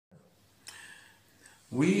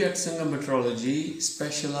We at Sangha Metrology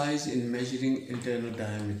specialize in measuring internal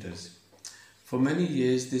diameters. For many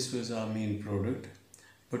years this was our main product,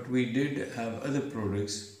 but we did have other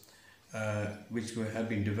products which have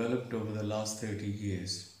been developed over the last 30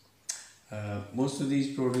 years. Most of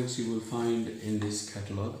these products you will find in this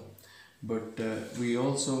catalog, but we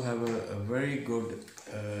also have a very good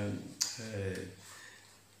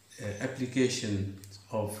application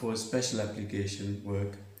for special application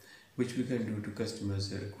work which we can do to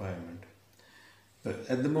customers' requirement. But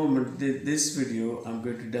at the moment, this video I'm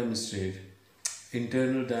going to demonstrate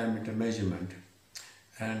internal diameter measurement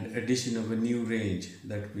and addition of a new range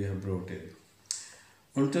that we have brought in.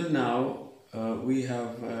 Until now, we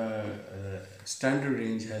have standard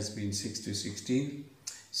range has been 6 to 16,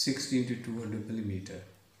 16 to 200 millimeter.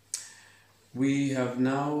 We have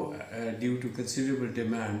now, due to considerable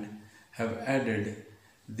demand, have added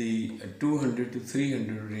the 200 to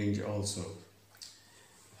 300 range also.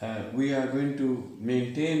 We are going to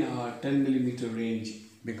maintain our 10 millimeter range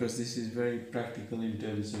because this is very practical in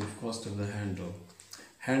terms of cost of the handle.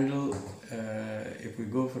 If we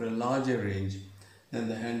go for a larger range, then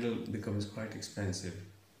the handle becomes quite expensive,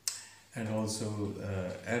 and also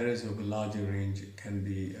errors of a larger range can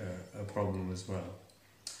be a problem as well.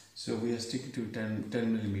 So we are sticking to 10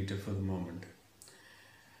 millimeter for the moment.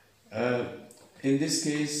 In this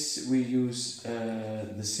case, we use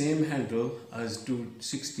the same handle as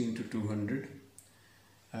 16 to 200.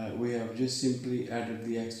 We have just simply added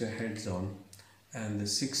the extra heads on, and the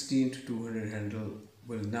 16 to 200 handle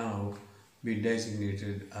will now be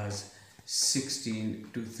designated as 16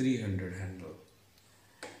 to 300 handle.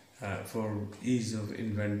 For ease of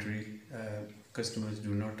inventory, customers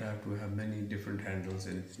do not have to have many different handles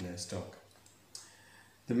in their stock.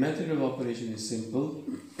 The method of operation is simple.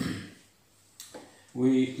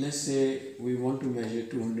 Let's say we want to measure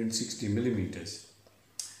 260 millimeters.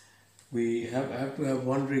 We have to have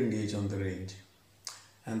one ring gauge on the range,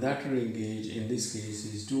 and that ring gauge in this case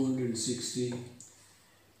is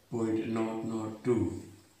 260.002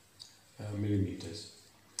 millimeters.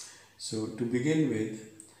 So to begin with,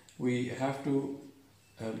 we have to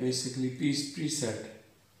basically preset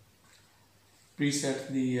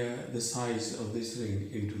the size of this ring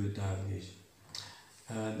into the dial gauge.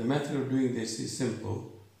 The method of doing this is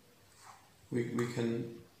simple. We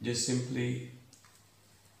can just simply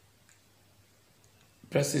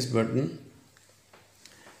press this button.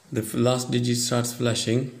 The last digit starts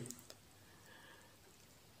flashing.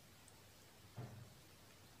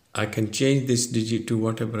 I can change this digit to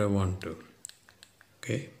whatever I want to.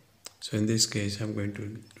 Okay, so in this case I'm going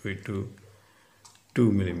to do it to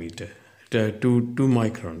 2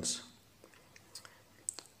 microns.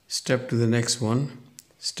 Step to the next one,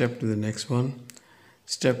 step to the next one,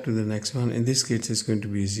 step to the next one. In this case it's going to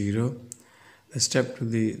be 0. The step to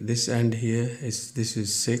this end here is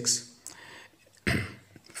 6.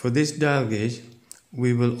 For this dial gauge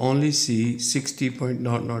we will only see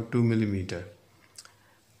 60.002 millimeter.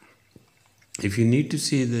 If you need to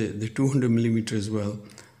see the 200 millimeter as well,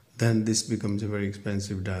 then this becomes a very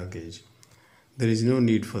expensive dial gauge. There is no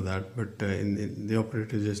need for that, but the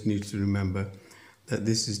operator just needs to remember that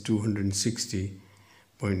this is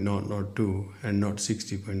 260.002 and not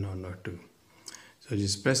 60.002. So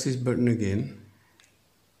just press this button again.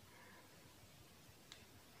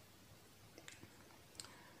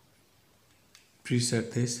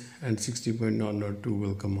 Preset this, and 60.002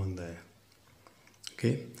 will come on there.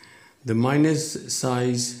 Okay. The minus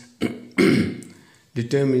size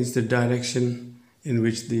determines the direction in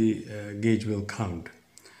which the gauge will count.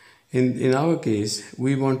 In our case,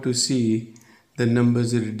 we want to see the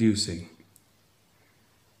numbers reducing,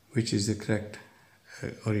 which is the correct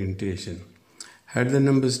orientation. Had the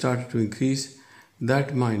numbers started to increase,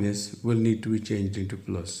 that minus will need to be changed into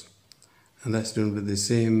plus, and that's done with the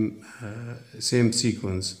same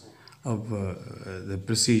sequence of the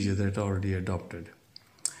procedure that already adopted.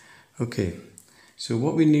 Okay, so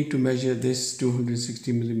what we need to measure this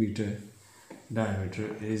 260 millimeter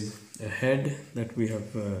diameter is a head that we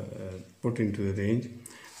have put into the range.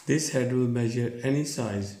 This head will measure any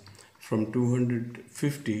size from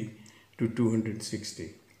 250 to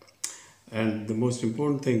 260. And the most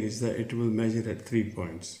important thing is that it will measure at 3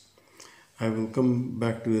 points. I will come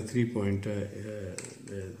back to the 3-point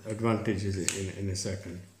advantages in a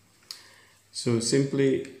second. So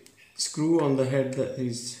simply screw on the head that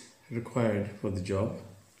is required for the job.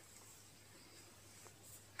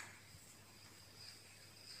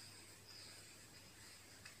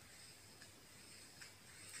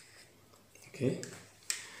 Okay.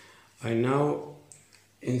 I now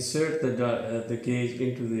insert the gauge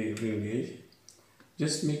into the ring gauge.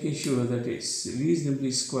 just making sure that it's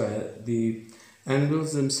reasonably square. The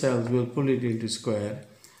angles themselves will pull it into square,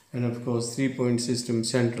 and of course 3-point system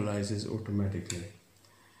centralizes automatically.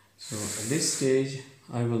 So at this stage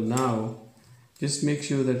I will now just make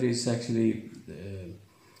sure that it's actually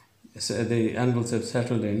the angles have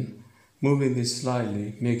settled in. Moving this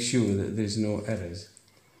slightly, make sure that there's no errors.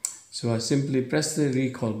 So I simply press the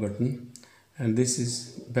recall button, and this is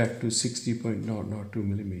back to 60.002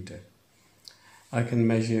 millimeter. I can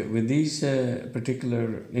measure with these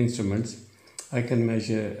particular instruments. I can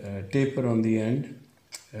measure taper on the end,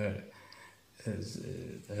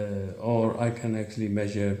 or I can actually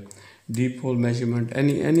measure deep hole measurement.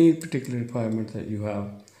 Any particular requirement that you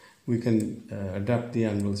have, we can adapt the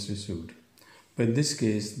angles to suit. But in this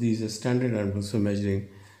case, these are standard angles for measuring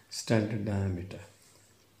standard diameter.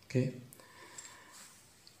 Okay.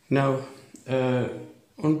 Now,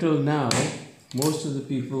 until now, most of the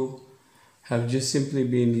people have just simply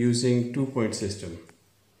been using 2-point system.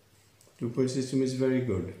 2-point system is very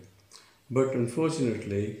good, but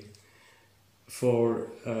unfortunately, for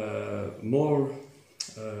more,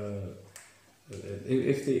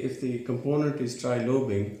 if the component is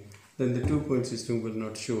tri-lobing, then the 2-point system will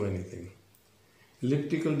not show anything.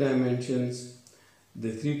 Elliptical dimensions,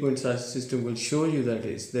 the 3-point system will show you that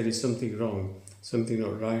there is something wrong, something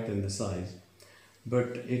not right in the size,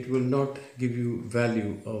 but it will not give you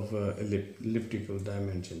value of elliptical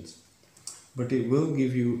dimensions. But it will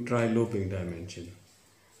give you tri-lobing dimension,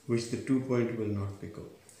 which the 2-point will not pick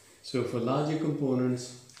up. So for larger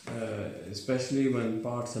components, especially when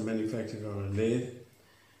parts are manufactured on a lathe,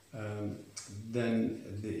 then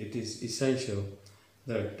it is essential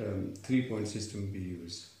that 3-point system be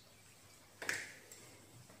used.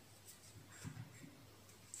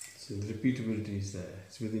 So the repeatability is there.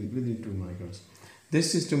 It's within 2 microns.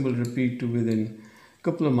 This system will repeat to within a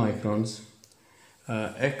couple of microns.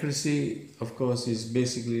 Accuracy, of course, is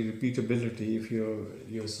basically repeatability if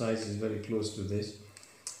your size is very close to this.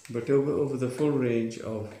 But over the full range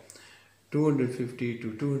of 250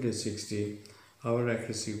 to 260, our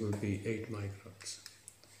accuracy will be 8 microns.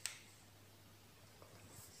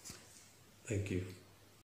 Thank you.